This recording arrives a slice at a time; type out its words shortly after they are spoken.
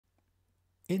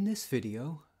In this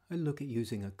video, I look at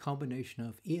using a combination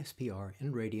of ESP-r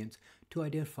and Radiance to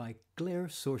identify glare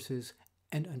sources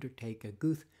and undertake a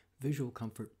Guth visual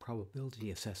comfort probability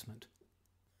assessment.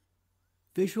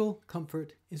 Visual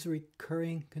comfort is a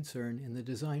recurring concern in the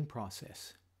design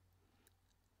process.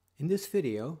 In this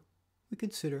video, we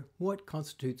consider what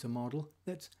constitutes a model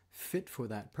that's fit for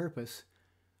that purpose,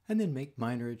 and then make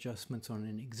minor adjustments on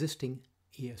an existing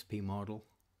ESP model.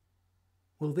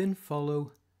 We'll then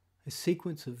follow a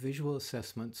sequence of visual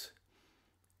assessments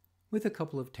with a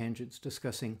couple of tangents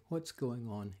discussing what's going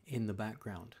on in the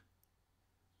background.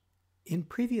 In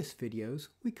previous videos,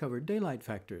 we covered daylight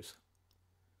factors.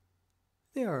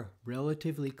 They are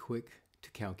relatively quick to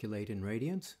calculate in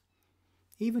Radiance,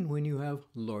 even when you have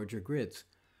larger grids.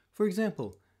 For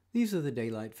example, these are the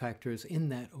daylight factors in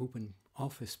that open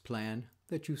office plan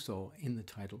that you saw in the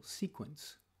title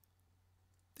sequence.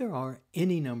 There are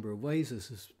any number of ways of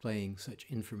displaying such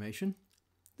information.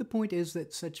 The point is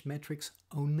that such metrics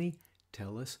only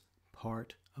tell us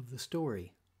part of the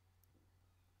story.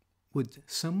 Would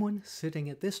someone sitting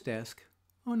at this desk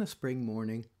on a spring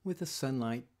morning with the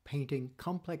sunlight painting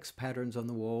complex patterns on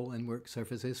the wall and work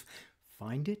surfaces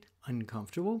find it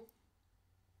uncomfortable?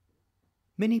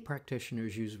 Many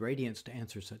practitioners use Radiance to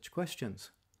answer such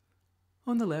questions.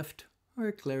 On the left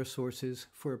are glare sources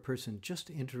for a person just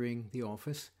entering the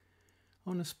office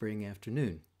on a spring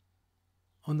afternoon.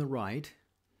 On the right,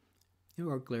 there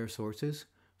are glare sources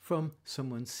from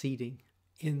someone seating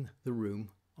in the room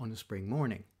on a spring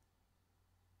morning.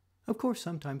 Of course,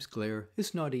 sometimes glare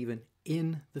is not even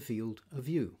in the field of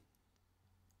view.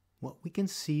 What we can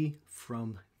see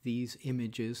from these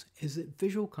images is that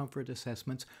visual comfort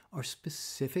assessments are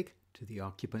specific to the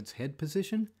occupant's head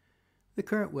position, the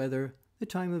current weather, the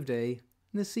time of day,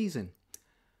 and the season.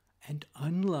 And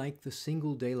unlike the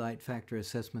single daylight factor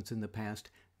assessments in the past,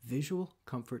 visual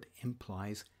comfort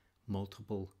implies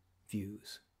multiple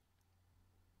views.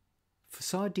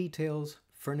 Facade details,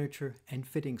 furniture, and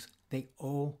fittings, they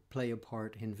all play a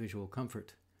part in visual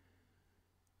comfort.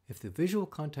 If the visual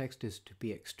context is to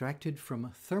be extracted from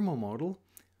a thermal model,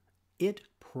 it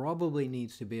probably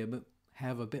needs to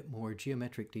have a bit more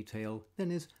geometric detail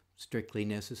than is strictly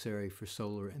necessary for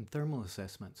solar and thermal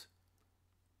assessments.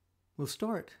 We'll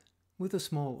start with a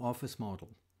small office model.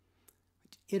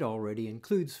 It already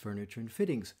includes furniture and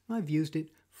fittings. I've used it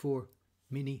for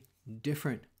many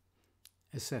different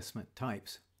assessment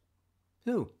types.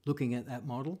 So, looking at that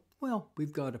model, well,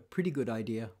 we've got a pretty good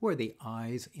idea where the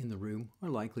eyes in the room are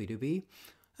likely to be.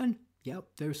 And yep,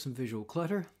 there's some visual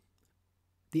clutter.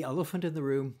 The elephant in the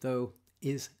room, though,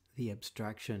 is the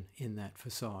abstraction in that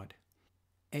facade.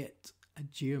 It's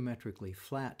geometrically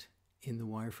flat in the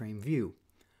wireframe view.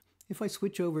 If I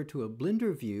switch over to a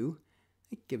Blender view,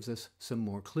 it gives us some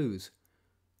more clues.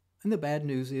 And the bad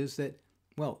news is that,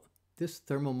 well, this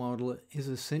thermal model is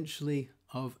essentially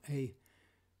of a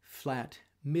flat,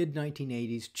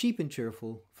 mid-1980s, cheap and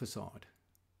cheerful facade.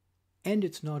 And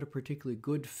it's not a particularly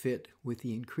good fit with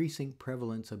the increasing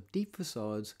prevalence of deep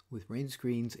facades with rain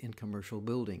screens in commercial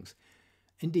buildings.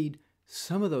 Indeed,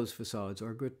 some of those facades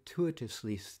are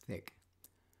gratuitously thick.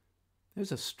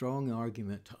 There's a strong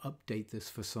argument to update this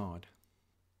facade.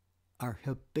 Our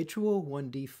habitual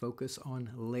 1D focus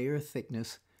on layer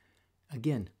thickness,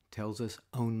 again, tells us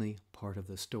only part of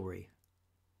the story.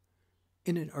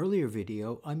 In an earlier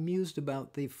video, I mused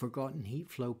about the forgotten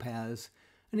heat flow paths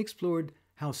and explored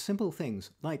how simple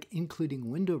things, like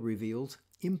including window reveals,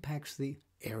 impacts the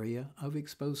area of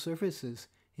exposed surfaces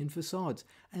in facades,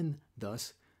 and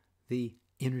thus the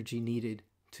energy needed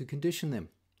to condition them.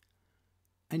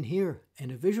 And here,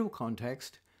 in a visual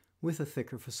context, with a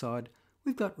thicker facade,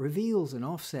 we've got reveals and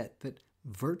offset that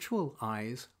virtual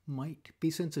eyes might be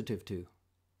sensitive to.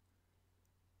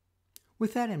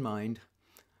 With that in mind,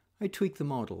 I tweaked the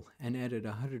model and added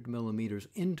 100 mm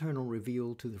internal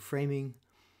reveal to the framing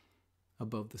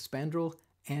above the spandrel,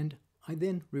 and I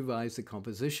then revised the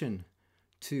composition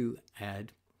to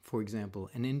add, for example,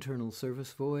 an internal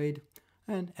surface void,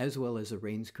 and as well as a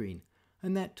rain screen.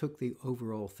 And that took the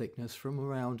overall thickness from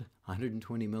around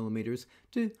 120 mm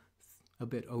to a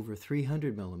bit over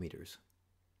 300 mm.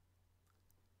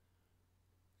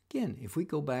 Again, if we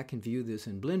go back and view this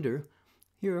in Blender,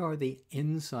 here are the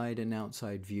inside and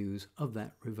outside views of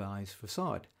that revised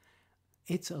facade.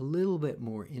 It's a little bit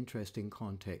more interesting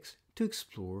context to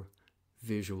explore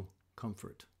visual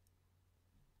comfort.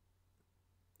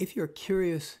 If you're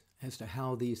curious as to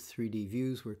how these 3D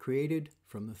views were created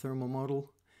from the thermal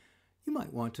model, you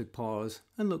might want to pause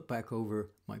and look back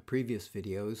over my previous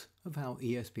videos of how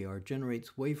ESP-r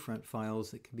generates wavefront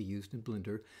files that can be used in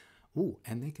Blender. Oh,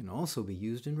 and they can also be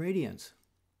used in Radiance.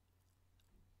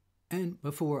 And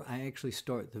before I actually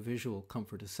start the visual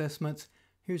comfort assessments,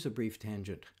 here's a brief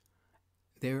tangent.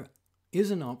 There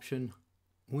is an option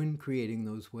when creating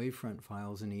those wavefront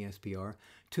files in ESP-r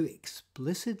to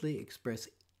explicitly express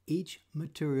each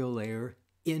material layer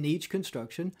in each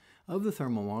construction of the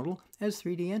thermal model as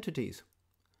 3D entities.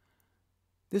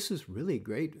 This is really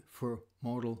great for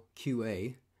model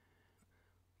QA,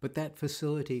 but that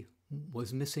facility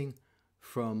was missing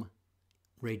from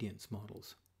Radiance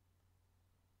models.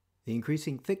 The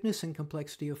increasing thickness and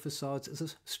complexity of facades is a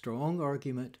strong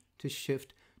argument to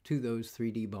shift to those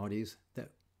 3D bodies that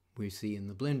we see in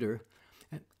the Blender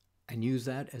and use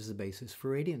that as the basis for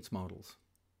Radiance models.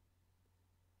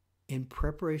 In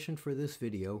preparation for this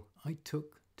video, I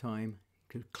took time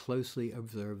to closely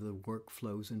observe the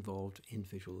workflows involved in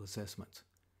visual assessments.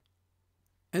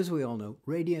 As we all know,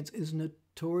 Radiance is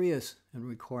notorious in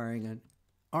requiring an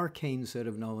arcane set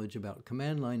of knowledge about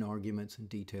command line arguments and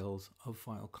details of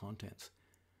file contents.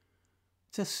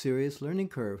 It's a serious learning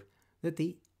curve that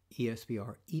the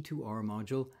ESP-r E2R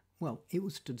module, well, it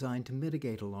was designed to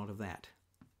mitigate a lot of that.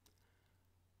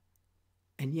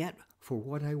 And yet, for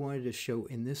what I wanted to show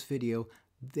in this video,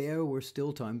 there were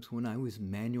still times when I was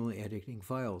manually editing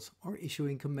files or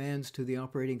issuing commands to the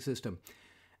operating system.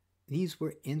 These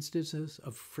were instances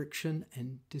of friction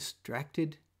and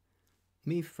distracted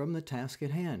me from the task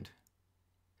at hand.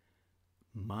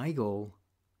 My goal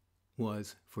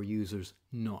was for users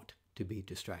not to be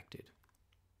distracted.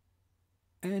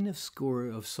 And a score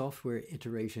of software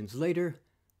iterations later,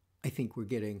 I think we're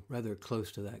getting rather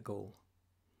close to that goal.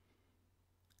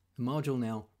 The module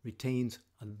now retains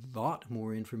a lot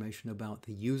more information about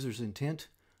the user's intent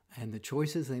and the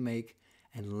choices they make,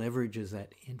 and leverages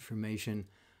that information.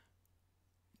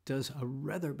 Does a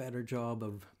rather better job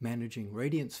of managing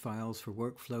Radiance files for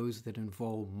workflows that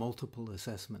involve multiple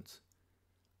assessments.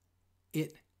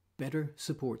 It better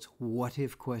supports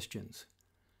what-if questions.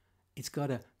 It's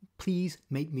got a please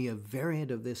make me a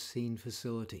variant of this scene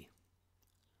facility.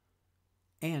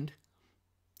 And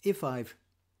if I've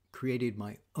created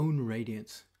my own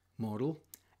Radiance model,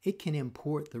 it can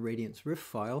import the Radiance riff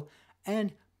file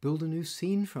and build a new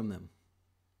scene from them.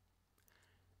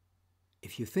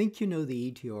 If you think you know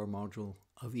the E2R module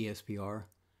of ESP-r,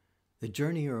 the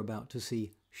journey you're about to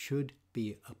see should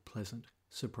be a pleasant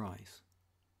surprise.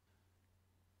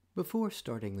 Before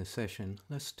starting the session,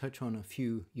 let's touch on a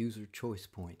few user choice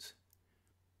points.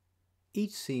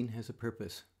 Each scene has a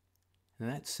purpose, and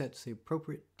that sets the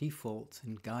appropriate defaults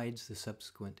and guides the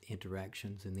subsequent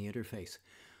interactions in the interface.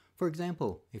 For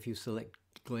example, if you select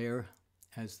glare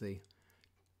as the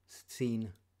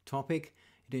scene topic,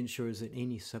 it ensures that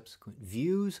any subsequent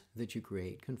views that you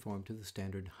create conform to the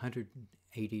standard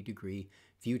 180-degree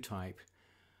view type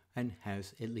and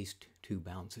has at least 2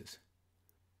 bounces.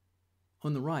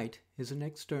 On the right is an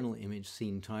external image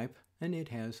scene type, and it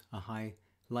has a high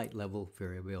light level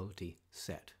variability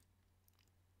set.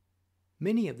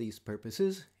 Many of these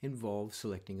purposes involve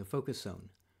selecting a focus zone.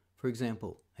 For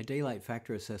example, a daylight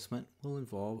factor assessment will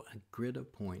involve a grid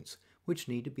of points which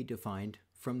need to be defined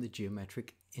from the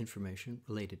geometric information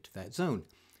related to that zone.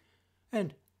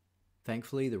 And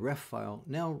thankfully, the ref file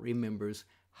now remembers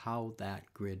how that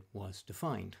grid was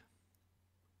defined.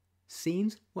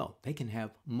 Scenes, well, they can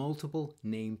have multiple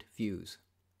named views,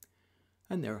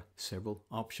 and there are several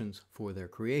options for their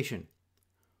creation.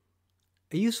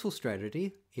 A useful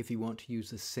strategy, if you want to use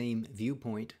the same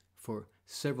viewpoint for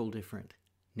several different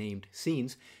named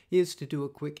scenes, is to do a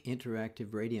quick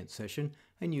interactive Radiance session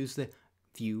and use the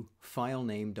view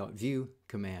filename.view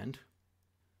command.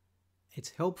 It's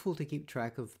helpful to keep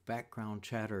track of background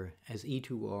chatter as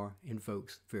E2R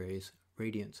invokes various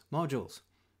Radiance modules.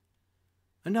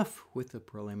 Enough with the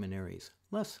preliminaries.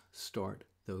 Let's start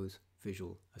those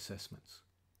visual assessments.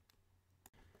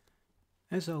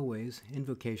 As always,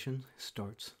 invocation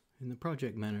starts in the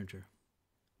project manager.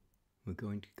 We're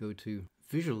going to go to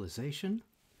visualization,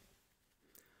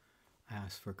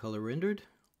 ask for color rendered,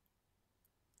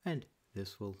 and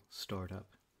this will start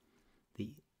up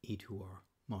the E2R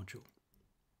module.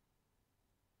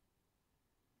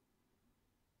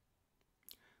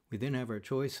 We then have our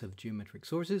choice of geometric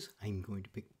sources. I'm going to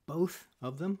pick both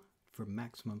of them for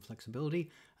maximum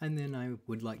flexibility, and then I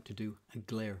would like to do a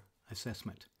glare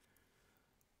assessment.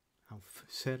 I'll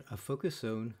set a focus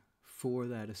zone for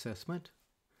that assessment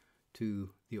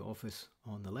to the office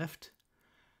on the left,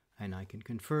 and I can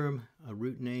confirm a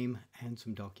root name and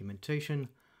some documentation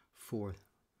for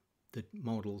the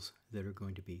models that are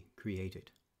going to be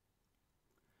created.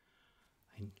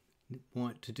 I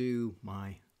want to do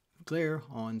my glare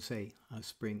on, say, a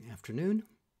spring afternoon.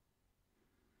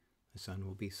 The sun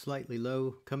will be slightly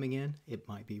low coming in. It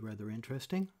might be rather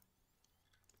interesting.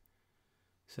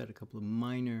 set a couple of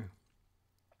minor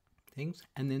things,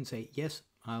 and then say, yes,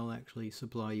 I'll actually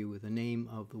supply you with the name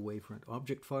of the wavefront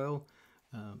object file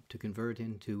to convert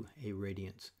into a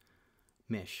radiance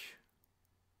mesh.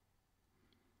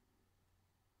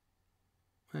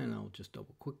 And I'll just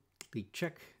double quickly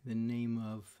check the name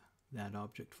of that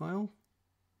object file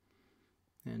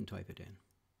and type it in.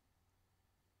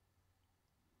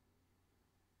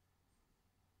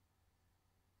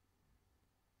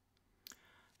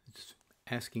 It's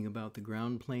asking about the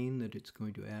ground plane that it's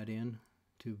going to add in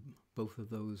to both of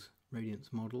those radiance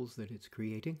models that it's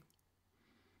creating.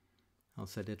 I'll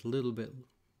set it a little bit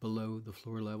below the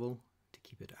floor level to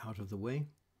keep it out of the way.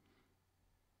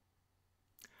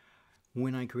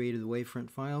 When I created the wavefront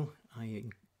file, I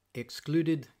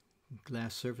excluded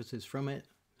glass surfaces from it.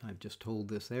 I've just told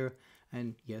this there,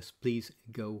 and yes, please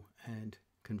go and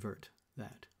convert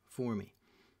that for me.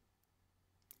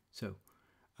 So,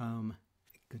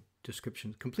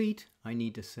 description complete. I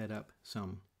need to set up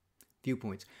some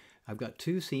viewpoints. I've got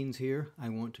two scenes here. I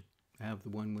want to have the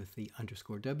one with the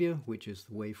 _W, which is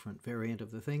the wavefront variant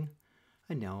of the thing.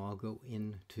 And now I'll go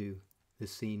into the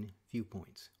scene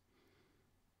viewpoints.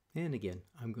 And again,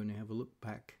 I'm going to have a look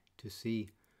back to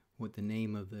see what the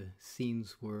name of the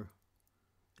scenes were,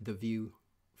 the view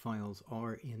files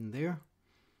are in there.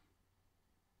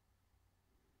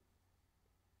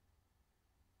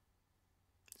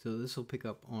 So this will pick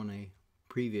up on a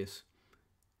previous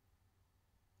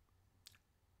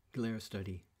glare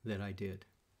study that I did.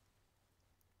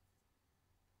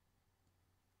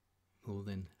 We'll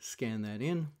then scan that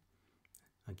in,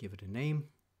 I'll give it a name,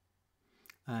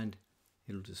 and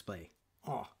it'll display.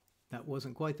 Oh, that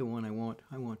wasn't quite the one I want.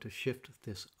 I want to shift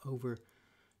this over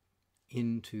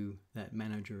into that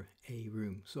manager A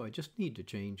room. So I just need to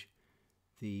change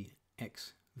the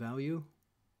X value,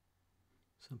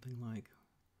 something like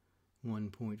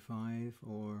 1.5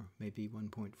 or maybe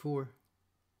 1.4.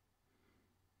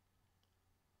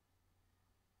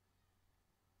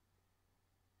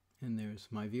 And there's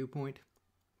my viewpoint,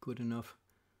 good enough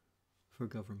for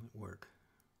government work.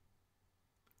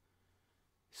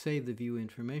 Save the view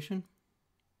information.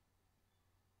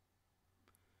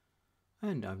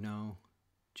 And I've now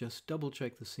just double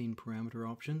checked the scene parameter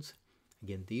options.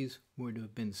 Again, these would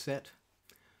have been set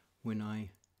when I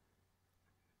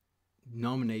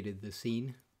nominated the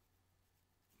scene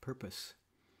purpose.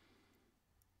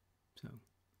 So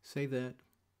save that.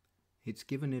 It's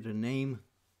given it a name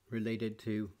related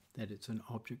to that it's an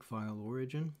object file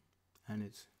origin, and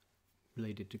it's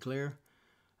related to glare,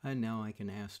 and now I can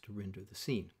ask to render the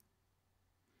scene.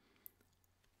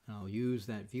 I'll use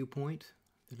that viewpoint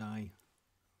that I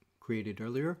created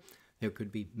earlier. There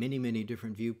could be many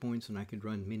different viewpoints, and I could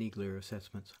run many glare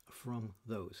assessments from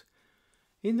those.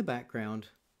 In the background,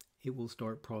 it will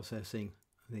start processing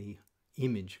the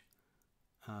image,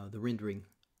 the rendering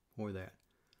for that.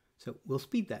 So we'll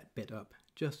speed that bit up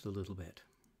just a little bit.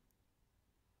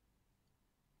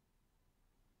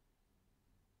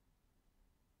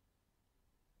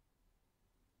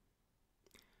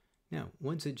 Now,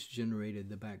 once it's generated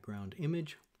the background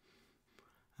image,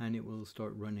 and it will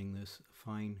start running this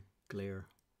fine glare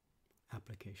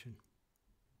application.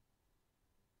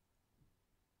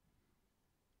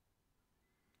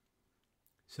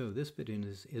 So this bit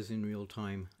is in real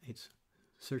time. It's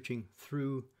searching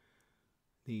through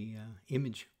the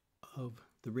image of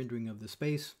the rendering of the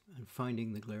space and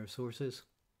finding the glare sources.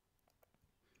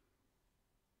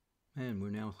 And we're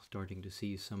now starting to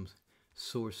see some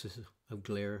sources of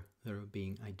glare that are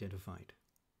being identified.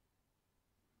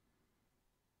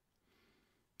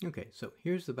 Okay, so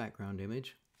here's the background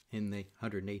image in the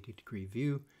 180-degree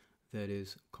view that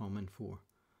is common for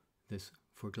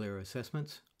glare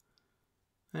assessments.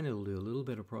 And it'll do a little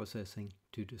bit of processing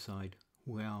to decide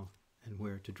how and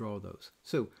where to draw those.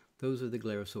 So those are the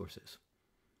glare sources.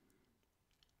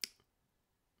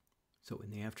 So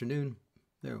in the afternoon,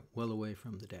 they're well away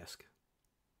from the desk.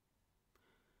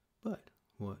 But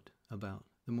what about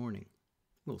the morning?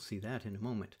 We'll see that in a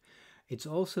moment. It's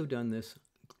also done this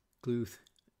Guth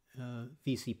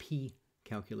VCP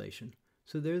calculation.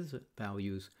 So there's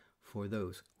values for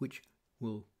those, which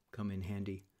will come in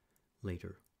handy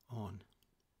later on.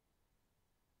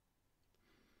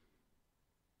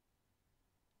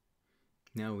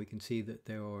 Now we can see that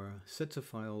there are sets of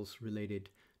files related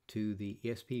to the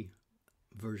ESP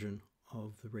version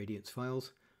of the Radiance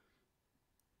files.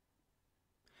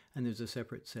 And there's a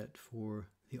separate set for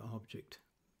the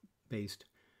object-based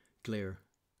glare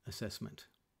assessment.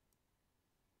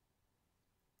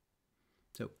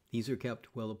 So these are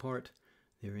kept well apart.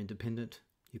 They're independent.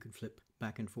 You can flip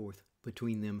back and forth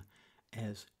between them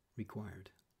as required.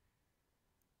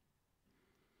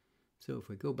 So if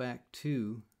we go back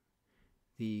to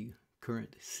the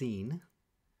current scene,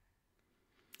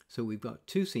 so we've got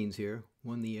two scenes here,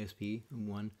 one the ESP and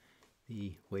one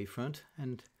the wavefront,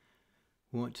 and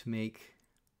we want to make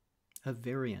a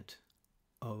variant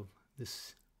of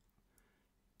this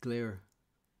glare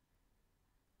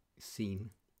scene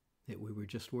that we were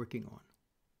just working on.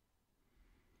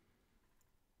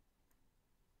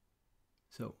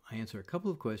 So I answer a couple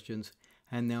of questions,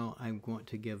 and now I want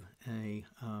to give a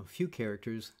few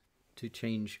characters to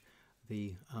change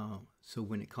the, so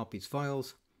when it copies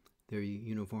files, they're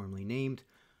uniformly named.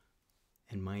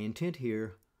 And my intent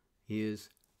here is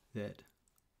that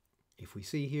if we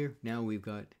see here, now we've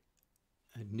got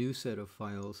a new set of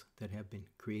files that have been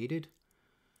created.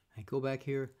 I go back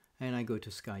here and I go to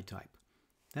sky type.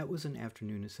 That was an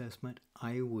afternoon assessment.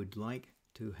 I would like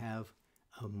to have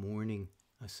a morning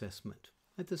assessment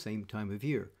at the same time of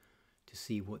year to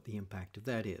see what the impact of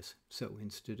that is. So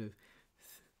instead of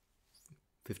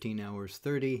 15 hours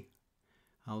 30,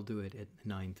 I'll do it at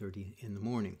 9:30 in the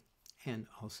morning, and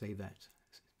I'll save that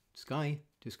sky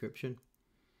description.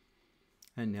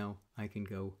 And now I can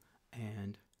go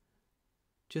and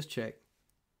just check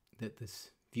that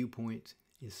this viewpoint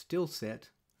is still set.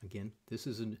 Again, this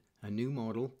is a new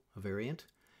model, a variant.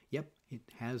 Yep, it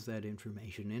has that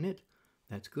information in it.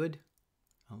 That's good.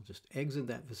 I'll just exit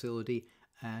that facility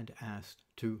and ask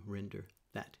to render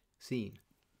that scene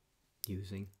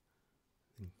using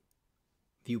the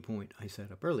viewpoint I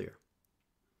set up earlier.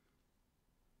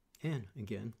 And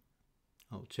again,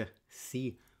 I'll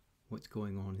see what's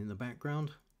going on in the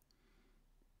background.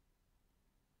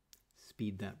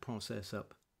 Speed that process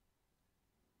up.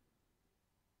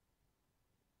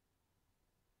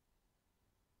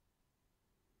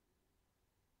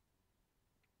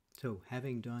 So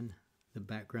having done the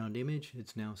background image,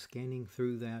 it's now scanning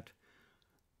through that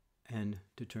and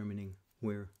determining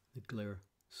where the glare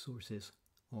sources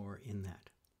are in that.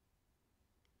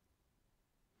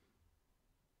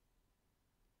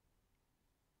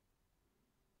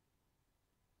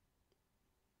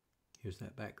 Here's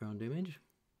that background image.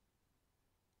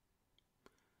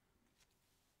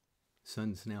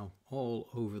 Sun's now all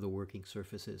over the working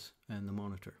surfaces and the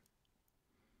monitor.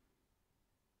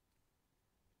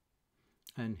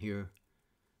 And here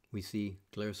we see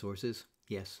glare sources,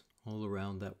 yes, all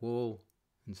around that wall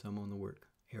and some on the work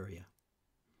area.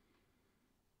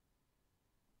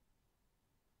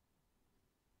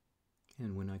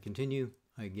 And when I continue,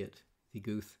 I get the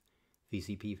Guth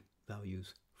VCP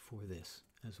values for this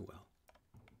as well.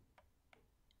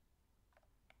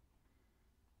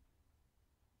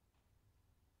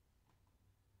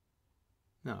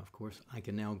 Now, of course, I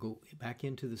can now go back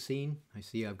into the scene. I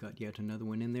see I've got yet another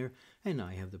one in there, and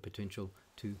I have the potential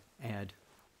to add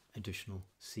additional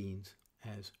scenes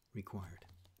as required.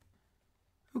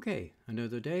 Okay,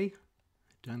 another day,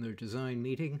 another design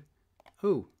meeting.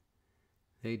 Oh,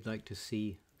 they'd like to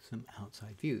see some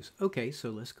outside views. Okay, so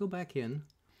let's go back in.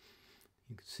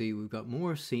 You can see we've got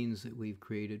more scenes that we've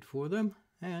created for them,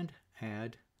 and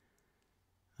add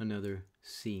another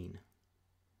scene.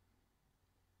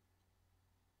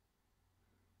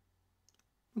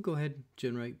 We'll go ahead and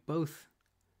generate both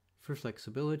for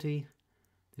flexibility.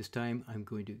 This time I'm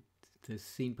going to, the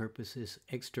scene purpose is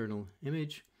external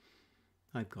image.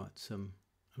 I've got a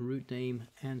root name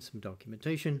and some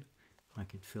documentation I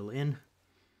can fill in.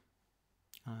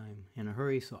 I'm in a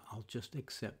hurry, so I'll just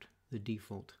accept the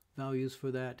default values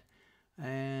for that.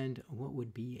 And what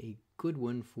would be a good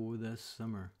one for the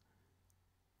summer?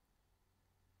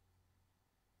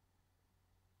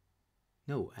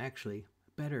 No, actually,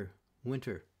 better.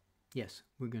 Winter. Yes,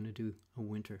 we're going to do a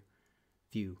winter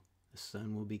view. The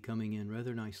sun will be coming in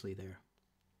rather nicely there.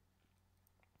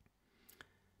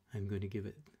 I'm going to give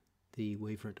it the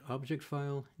wavefront object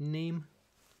file name,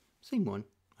 same one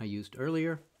I used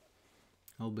earlier.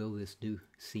 I'll build this new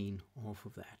scene off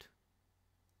of that.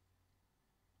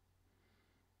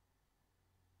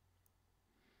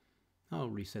 I'll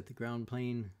reset the ground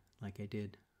plane like I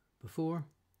did before.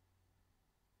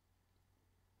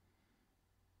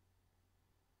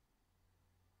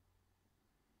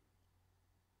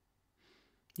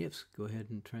 Yes, go ahead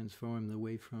and transform the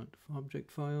wavefront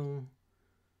object file.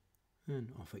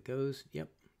 And off it goes. Yep,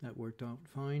 that worked out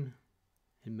fine.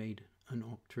 And made an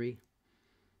octree.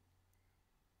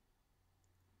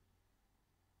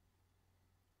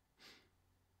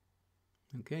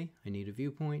 Okay, I need a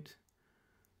viewpoint.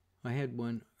 I had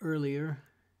one earlier.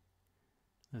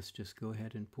 Let's just go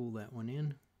ahead and pull that one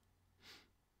in.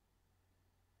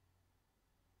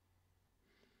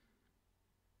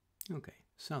 Okay,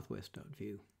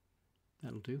 southwest.view.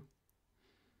 That'll do.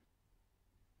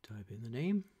 Type in the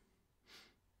name.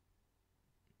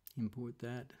 Import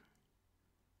that.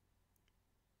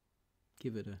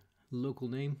 Give it a local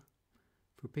name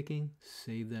for picking.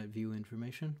 Save that view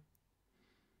information.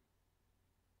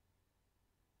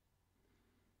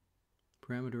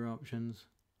 Parameter options.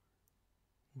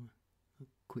 A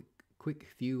quick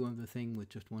view of the thing with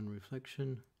just one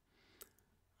reflection.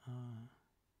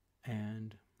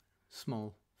 And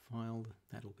small file,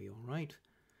 that'll be all right.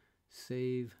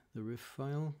 Save the riff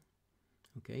file.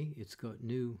 Okay, it's got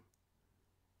new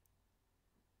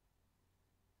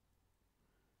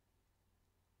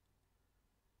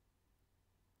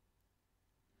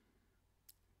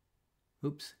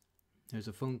oops, there's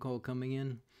a phone call coming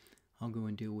in. I'll go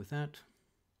and deal with that.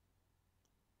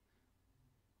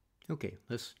 Okay,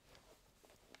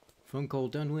 phone call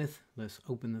done with. Let's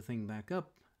open the thing back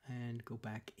up and go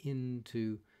back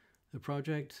into the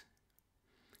project.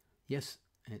 Yes,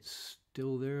 it's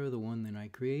still there, the one that I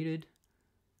created.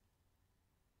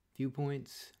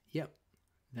 Viewpoints, yep,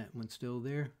 that one's still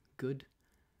there, good.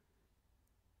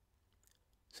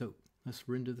 So let's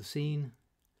render the scene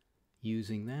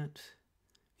using that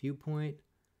viewpoint.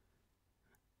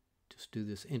 Just do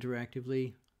this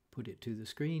interactively, put it to the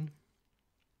screen.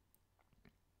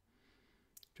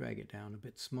 Drag it down a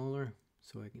bit smaller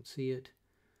so I can see it.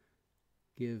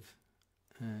 Give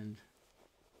and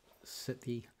set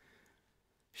the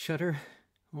shutter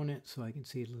on it so I can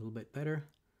see it a little bit better.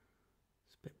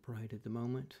 It's a bit bright at the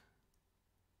moment.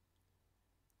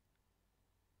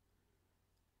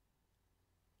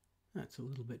 That's a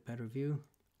little bit better view.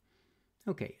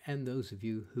 Okay, and those of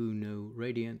you who know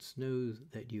Radiance know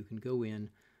that you can go in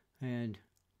and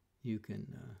you can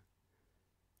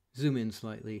zoom in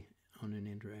slightly on an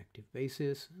interactive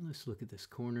basis. Let's look at this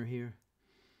corner here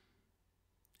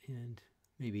and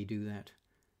maybe do that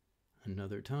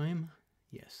another time.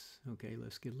 Yes, okay,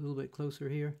 let's get a little bit closer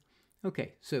here.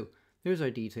 Okay, so there's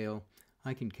our detail.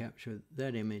 I can capture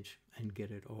that image and get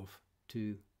it off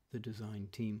to the design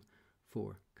team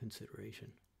for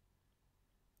consideration.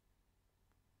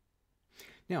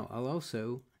 Now, I'll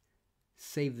also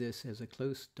save this as a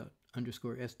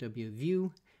close._SW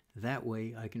view. That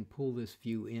way I can pull this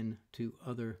view in to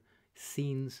other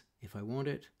scenes if I want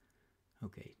it.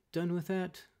 Okay, done with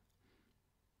that.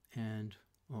 And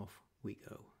off we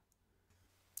go.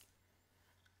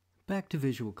 Back to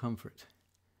visual comfort.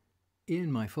 In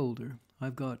my folder,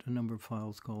 I've got a number of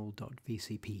files called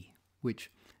 .vcp, which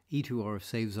E2R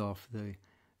saves off the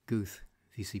Guth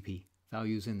VCP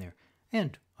values in there.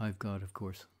 And I've got, of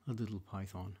course, a little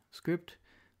Python script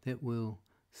that will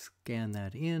scan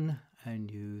that in and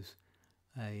use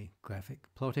a graphic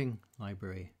plotting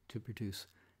library to produce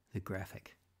the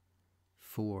graphic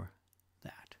for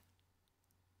that.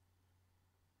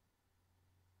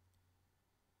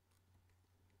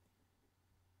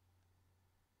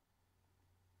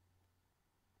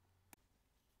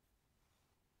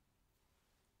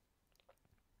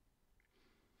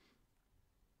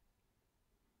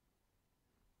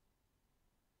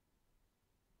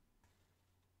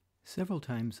 Several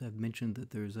times I've mentioned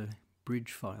that there's a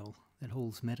bridge file that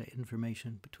holds meta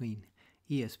information between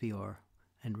ESP-r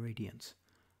and Radiance.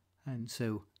 And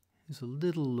so here's a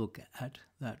little look at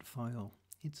that file.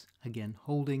 It's again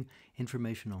holding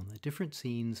information on the different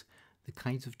scenes, the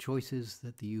kinds of choices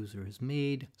that the user has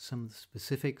made, some of the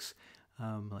specifics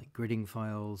like gridding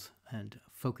files and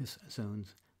focus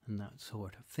zones and that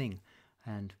sort of thing.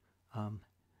 And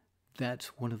that's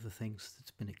one of the things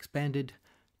that's been expanded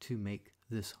to make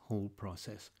this whole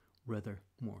process rather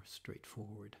more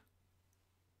straightforward.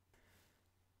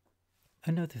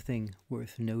 Another thing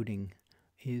worth noting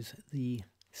is the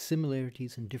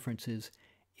similarities and differences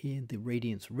in the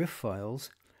Radiance riff files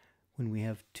when we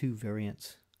have two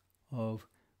variants of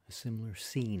a similar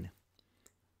scene.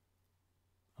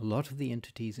 A lot of the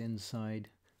entities inside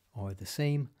are the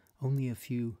same, only a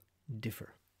few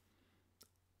differ.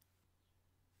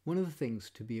 One of the things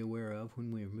to be aware of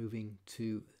when we're moving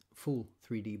to full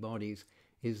 3D bodies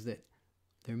is that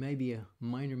there may be a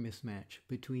minor mismatch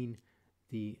between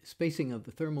the spacing of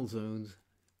the thermal zones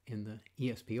in the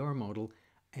ESP-r model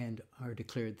and our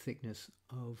declared thickness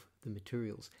of the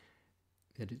materials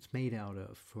that it's made out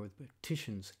of for the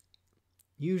partitions.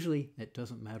 Usually that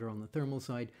doesn't matter on the thermal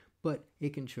side, but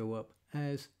it can show up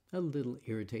as a little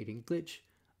irritating glitch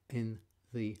in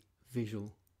the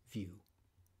visual view.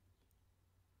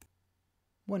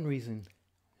 One reason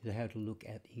to how to look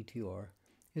at E2R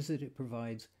is that it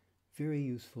provides very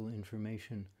useful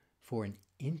information for an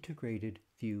integrated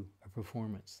view of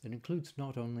performance that includes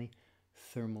not only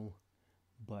thermal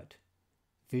but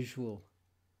visual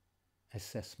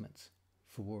assessments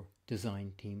for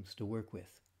design teams to work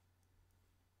with.